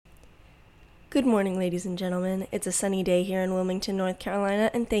Good morning, ladies and gentlemen. It's a sunny day here in Wilmington, North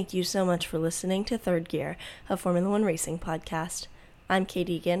Carolina, and thank you so much for listening to Third Gear, a Formula One racing podcast. I'm Kate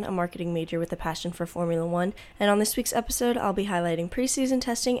Egan, a marketing major with a passion for Formula One, and on this week's episode, I'll be highlighting preseason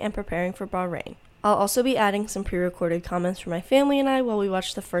testing and preparing for Bahrain. I'll also be adding some pre-recorded comments from my family and I while we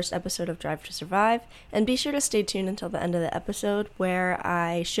watch the first episode of Drive to Survive, and be sure to stay tuned until the end of the episode where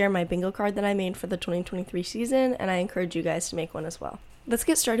I share my bingo card that I made for the 2023 season, and I encourage you guys to make one as well. Let's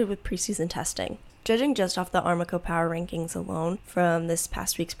get started with preseason testing. Judging just off the Armco Power Rankings alone from this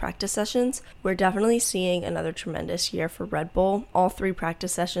past week's practice sessions, we're definitely seeing another tremendous year for Red Bull. All three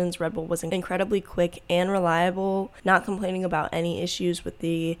practice sessions, Red Bull was incredibly quick and reliable, not complaining about any issues with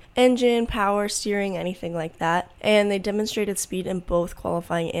the engine, power, steering, anything like that. And they demonstrated speed in both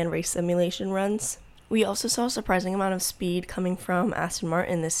qualifying and race simulation runs. We also saw a surprising amount of speed coming from Aston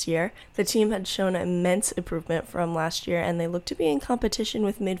Martin this year. The team had shown immense improvement from last year, and they look to be in competition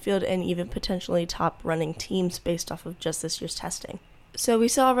with midfield and even potentially top running teams based off of just this year's testing. So we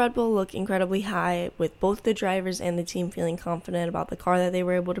saw Red Bull look incredibly high, with both the drivers and the team feeling confident about the car that they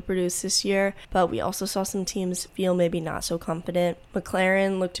were able to produce this year, but we also saw some teams feel maybe not so confident.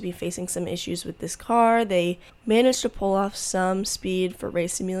 McLaren looked to be facing some issues with this car. They managed to pull off some speed for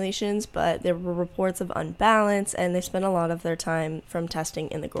race simulations, but there were reports of unbalance, and they spent a lot of their time from testing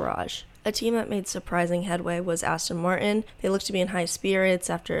in the garage. A team that made surprising headway was Aston Martin. They looked to be in high spirits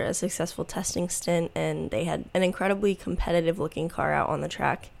after a successful testing stint, and they had an incredibly competitive looking car out on the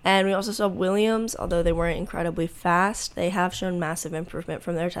track. And we also saw Williams, although they weren't incredibly fast, they have shown massive improvement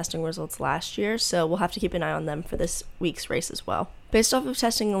from their testing results last year, so we'll have to keep an eye on them for this week's race as well. Based off of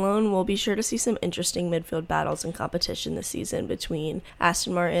testing alone, we'll be sure to see some interesting midfield battles and competition this season between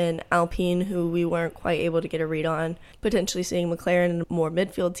Aston Martin, Alpine, who we weren't quite able to get a read on, potentially seeing McLaren a more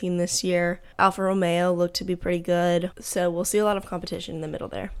midfield team this year. Alfa Romeo looked to be pretty good, so we'll see a lot of competition in the middle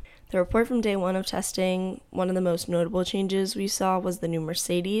there. The report from day one of testing, one of the most notable changes we saw was the new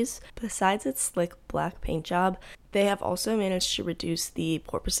Mercedes. Besides its slick black paint job, they have also managed to reduce the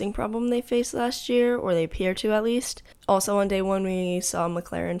porpoising problem they faced last year, or they appear to at least. Also on day one, we saw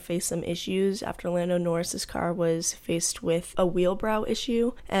McLaren face some issues after Lando Norris's car was faced with a wheel brow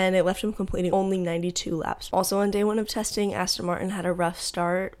issue, and it left him completing only 92 laps. Also on day one of testing, Aston Martin had a rough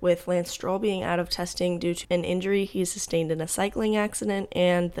start, with Lance Stroll being out of testing due to an injury he sustained in a cycling accident,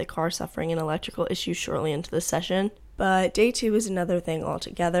 and the car suffering an electrical issue shortly into the session. But day two is another thing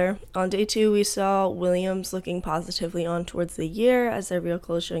altogether. On day two, we saw Williams looking positively on towards the year as their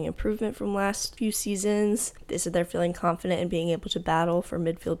vehicle is showing improvement from last few seasons. They said they're feeling confident in being able to battle for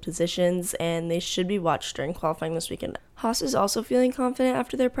midfield positions, and they should be watched during qualifying this weekend. Haas is also feeling confident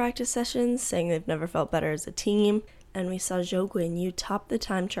after their practice sessions, saying they've never felt better as a team. And we saw Zhou Guanyu top the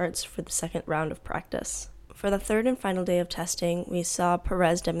time charts for the second round of practice. For the third and final day of testing, we saw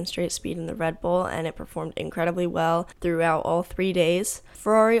Perez demonstrate speed in the Red Bull, and it performed incredibly well throughout all 3 days.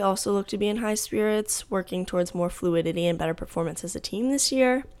 Ferrari also looked to be in high spirits, working towards more fluidity and better performance as a team this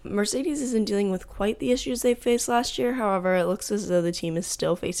year. Mercedes isn't dealing with quite the issues they faced last year, however, it looks as though the team is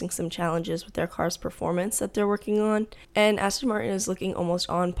still facing some challenges with their car's performance that they're working on. And Aston Martin is looking almost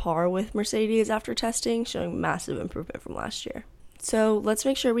on par with Mercedes after testing, showing massive improvement from last year. So let's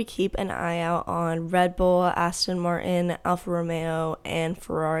make sure we keep an eye out on Red Bull, Aston Martin, Alfa Romeo, and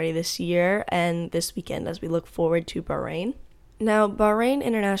Ferrari this year and this weekend as we look forward to Bahrain. Now, Bahrain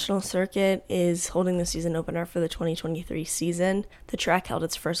International Circuit is holding the season opener for the 2023 season. The track held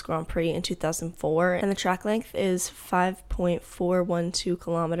its first Grand Prix in 2004, and the track length is 5.412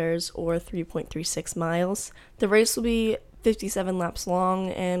 kilometers or 3.36 miles. The race will be 57 laps long,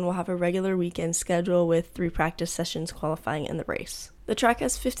 and we'll have a regular weekend schedule with 3 practice sessions qualifying in the race. The track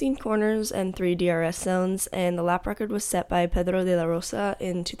has 15 corners and 3 DRS zones, and the lap record was set by Pedro de la Rosa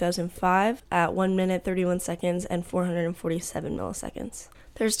in 2005 at 1 minute 31 seconds and 447 milliseconds.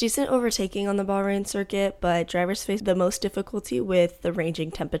 There's decent overtaking on the Bahrain circuit, but drivers face the most difficulty with the ranging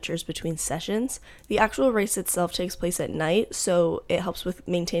temperatures between sessions. The actual race itself takes place at night, so it helps with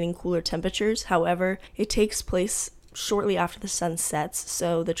maintaining cooler temperatures. However, it takes place shortly after the sun sets,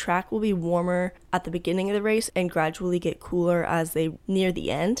 so the track will be warmer at the beginning of the race and gradually get cooler as they near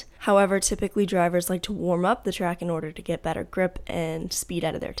the end. However, typically drivers like to warm up the track in order to get better grip and speed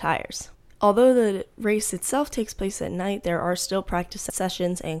out of their tires. Although the race itself takes place at night, there are still practice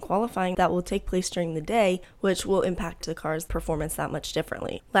sessions and qualifying that will take place during the day, which will impact the car's performance that much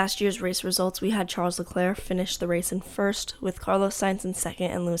differently. Last year's race results, we had Charles Leclerc finish the race in first, with Carlos Sainz in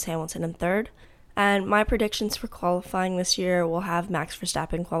second and Lewis Hamilton in third. And my predictions for qualifying this year will have Max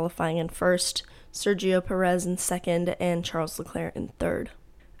Verstappen qualifying in first, Sergio Perez in second, and Charles Leclerc in third.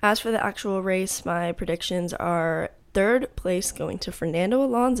 As for the actual race, my predictions are Third place going to Fernando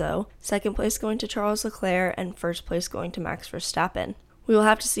Alonso, second place going to Charles Leclerc, and first place going to Max Verstappen. We will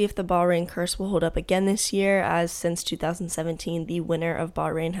have to see if the Bahrain curse will hold up again this year, as since 2017, the winner of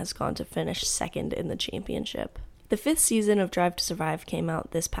Bahrain has gone to finish second in the championship. The fifth season of Drive to Survive came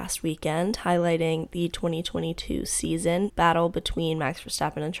out this past weekend, highlighting the 2022 season battle between Max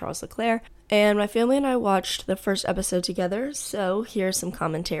Verstappen and Charles Leclerc, and my family and I watched the first episode together, so here's some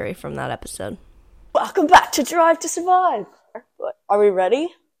commentary from that episode. Welcome back to Drive to Survive! Are we ready?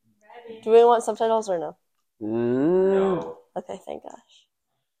 Do we want subtitles or no? No. Okay, thank gosh.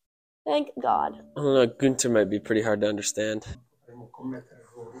 Thank God. I don't know, Gunther might be pretty hard to understand.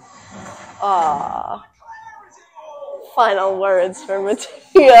 Final words for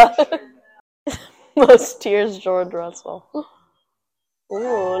Mattia. Most tears, George Russell.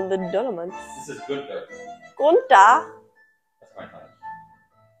 Ooh, the Dolomans. This is Gunther. Gunther. That's my car.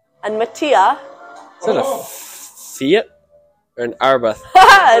 And Mattia. Is that a Fiat or an Arbeth?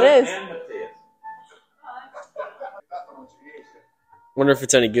 It is. Wonder if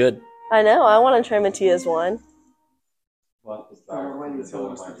it's any good. I know, I want to try Mattia's wine.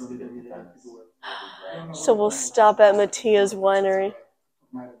 So we'll stop at Mattia's winery.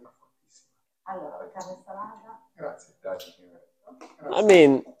 I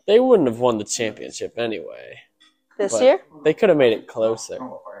mean, they wouldn't have won the championship anyway. This year? They could have made it closer.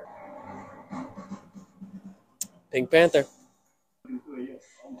 Pink Panther.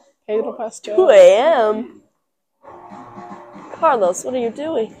 Pedro Pascal. 2 a.m. Carlos, what are you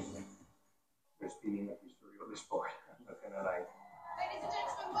doing?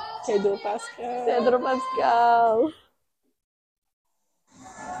 Pedro Pascal. Pedro Pascal.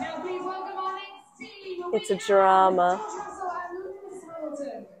 It's a drama.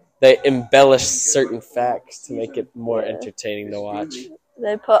 They embellish certain facts to make it more entertaining to watch.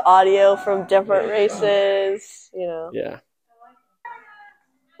 They put audio from different races, you know. Yeah.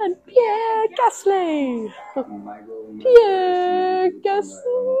 And Pierre Gasly. Pierre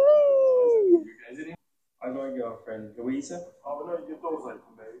Gasly. I know your girlfriend, Louisa. Oh, no, your door's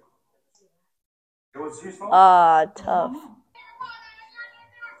open, baby. Tough.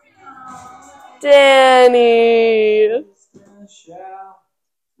 Danny.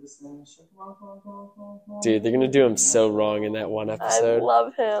 Dude, they're gonna do him so wrong in that one I episode.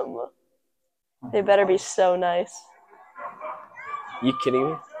 love him. They better be so nice. You kidding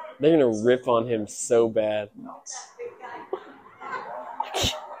me? They're gonna rip on him so bad.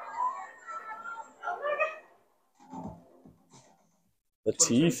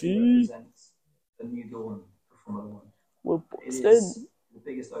 Latifi. The new dawn for Formula 1. Well, It is Boston. the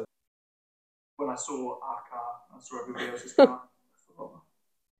biggest open. When I saw our car, I saw everybody else's car. I thought,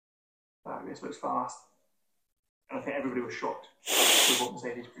 wow, this looks fast. And I think everybody was shocked with what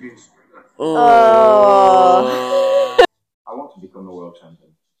Mercedes produced. Oh. I want to become a world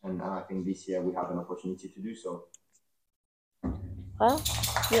champion, and I think this year we have an opportunity to do so. Well,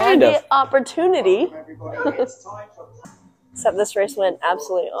 you Kind had of. the opportunity. Except this race went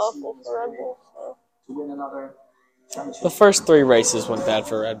absolutely awful for Red Bull. So. To win another championship. The first 3 races went bad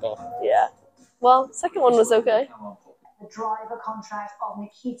for Red Bull. Yeah. Well, second one was okay. The driver contract of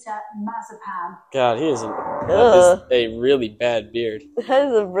Nikita Mazepan. God, he is Ugh. a really bad beard. That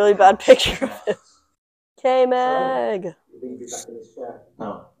is a really bad picture of him. K-Mag.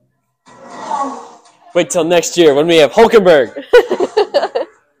 No. Wait till next year when we have Hulkenberg.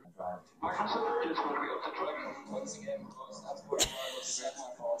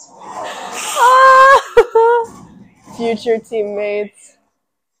 Future teammates.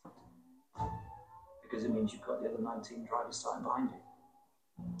 Because it means you've got the other 19 drivers starting behind you.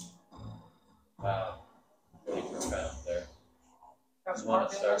 That's one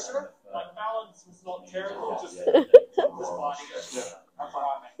balance was not terrible, just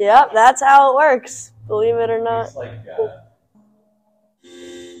Yep, that's how it works. Believe it or not. It's like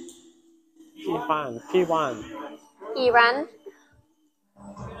P1. Iran.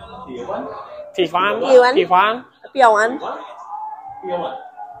 P1. P1. P1.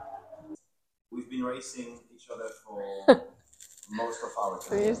 We've been racing each other for most of our Have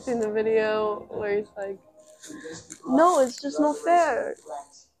careers. you seen the video where he's like, no, it's just not fair.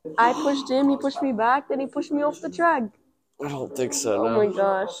 I pushed him, he pushed me back, then he pushed me off the track. I don't think so, Oh no. my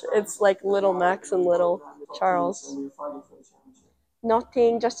gosh. It's like little Max and little Charles.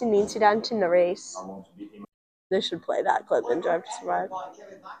 Nothing, just an incident in the race. They should play that clip in Drive to Survive.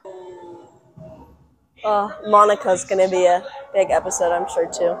 Oh, Monica's gonna be a big episode, I'm sure,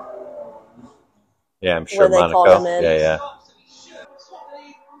 too. Yeah, I'm sure Where they call Monaco. him in. Yeah.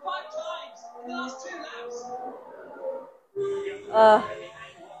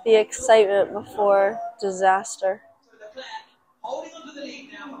 The excitement before disaster. Leclerc holding onto the lead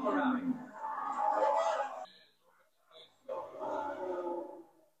now for Ferrari.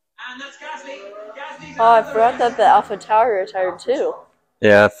 And that's Gasly. Gasly's Oh, I forgot that the Alpha Tower retired too.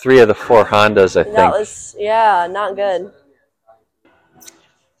 Yeah, 3 of the 4 Hondas, I think. That was, yeah, not good.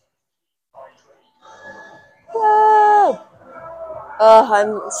 Whoa! Oh,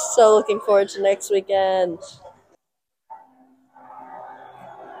 I'm so looking forward to next weekend.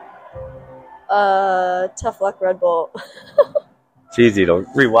 Tough luck, Red Bull. It's easy to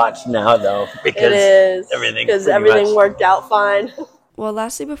rewatch now, though, because It is, everything because pretty everything much- worked out fine. Well,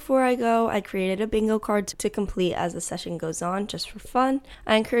 lastly, before I go, I created a bingo card to complete as the session goes on, just for fun.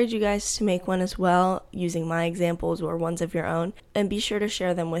 I encourage you guys to make one as well, using my examples or ones of your own, and be sure to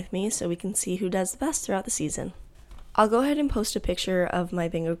share them with me so we can see who does the best throughout the season. I'll go ahead and post a picture of my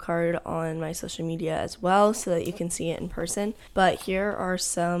bingo card on my social media as well so that you can see it in person, but here are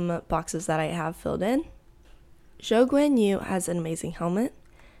some boxes that I have filled in. Zhou Guan Yu has an amazing helmet.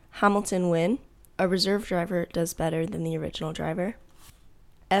 Hamilton win. A reserve driver does better than the original driver.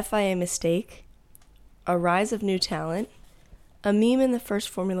 FIA mistake. A rise of new talent. A meme in the first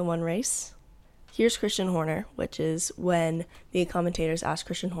Formula One race. Here's Christian Horner, which is when the commentators ask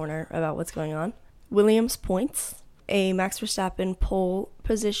Christian Horner about what's going on. Williams points. A Max Verstappen pole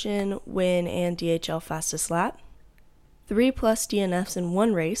position, win, and DHL fastest lap. 3+ DNFs in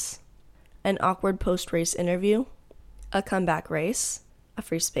one race. An awkward post-race interview. A comeback race. A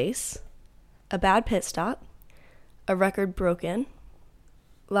free space. A bad pit stop. A record broken.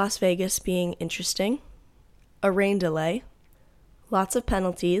 Las Vegas being interesting. A rain delay. Lots of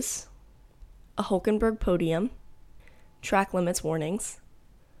penalties. A Hulkenberg podium. Track limits warnings.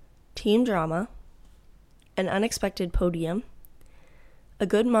 Team drama. An unexpected podium. A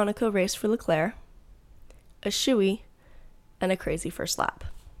good Monaco race for Leclerc. A shoey. And a crazy first lap.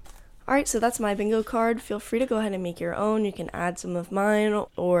 Alright, so that's my bingo card. Feel free to go ahead and make your own. You can add some of mine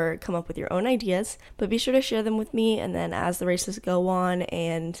or come up with your own ideas, but be sure to share them with me, and then as the races go on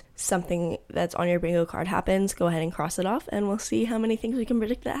and something that's on your bingo card happens, go ahead and cross it off, and we'll see how many things we can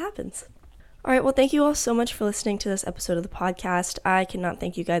predict that happens. Alright, well, thank you all so much for listening to this episode of the podcast. I cannot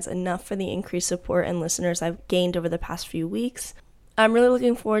thank you guys enough for the increased support and listeners I've gained over the past few weeks. I'm really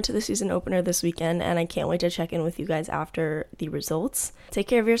looking forward to the season opener this weekend, and I can't wait to check in with you guys after the results. Take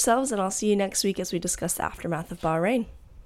care of yourselves, and I'll see you next week as we discuss the aftermath of Bahrain.